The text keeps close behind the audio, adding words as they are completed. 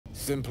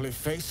simply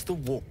face the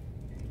wall.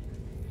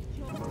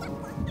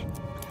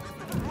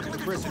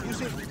 Chris, have you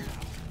seen...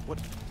 What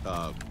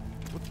are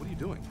you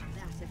doing?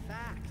 That's a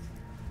fact.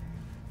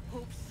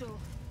 Hope so.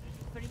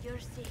 For your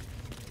sake.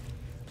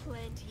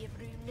 Plenty of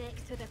room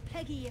next to the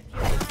piggy if you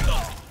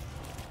like.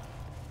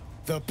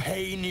 The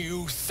pain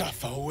you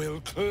suffer will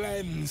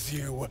cleanse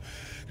you.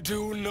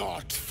 Do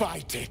not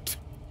fight it.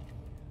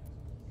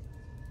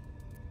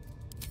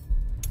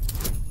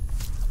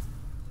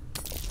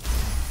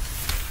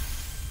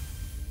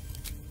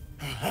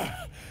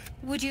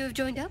 Would you have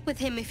joined up with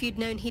him if you'd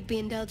known he'd be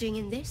indulging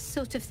in this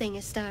sort of thing,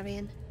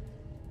 Astarion?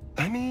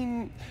 I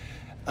mean,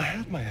 I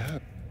had my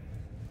hope.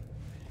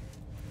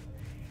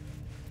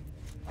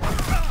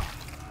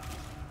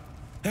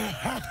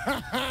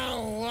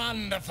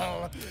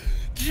 Wonderful!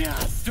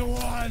 Just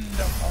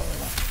wonderful!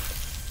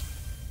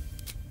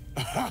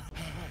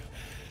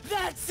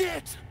 That's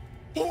it!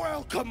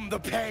 Welcome the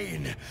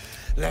pain!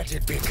 Let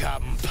it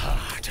become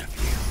part of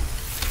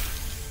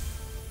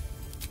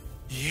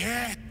you.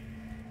 Yeah!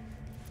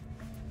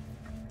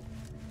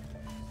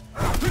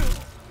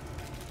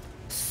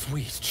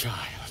 Sweet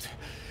child,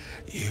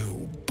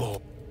 you boy.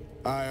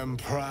 I am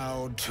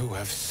proud to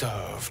have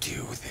served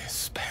you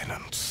this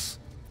penance.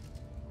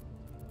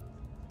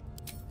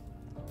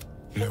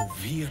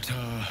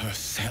 Loviata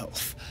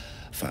herself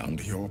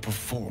found your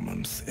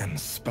performance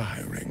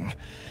inspiring.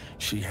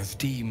 She has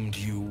deemed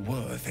you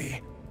worthy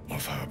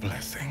of her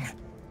blessing.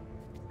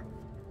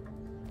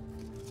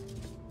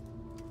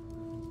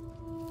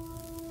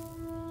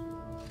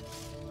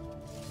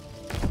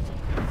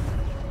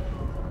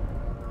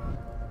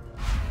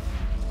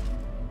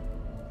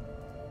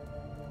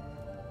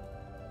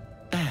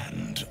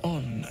 And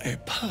on a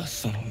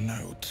personal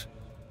note,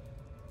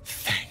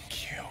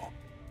 thank you.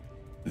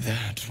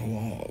 That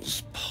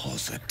was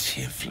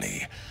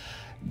positively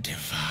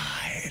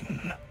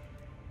divine.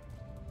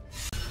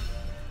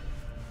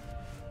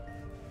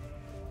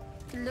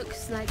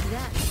 Looks like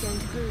that's going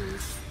to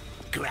bruise.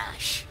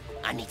 Grush,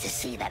 I need to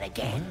see that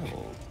again.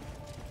 Well,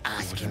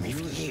 Ask him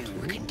whatever if you you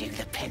wish to. can do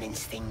the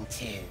penance thing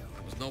too.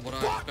 That was not what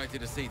I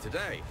expected to see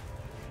today.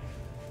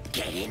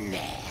 Get in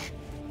there.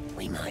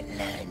 We might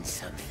learn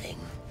something.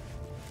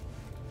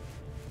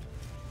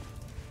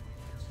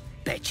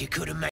 Bet you could have made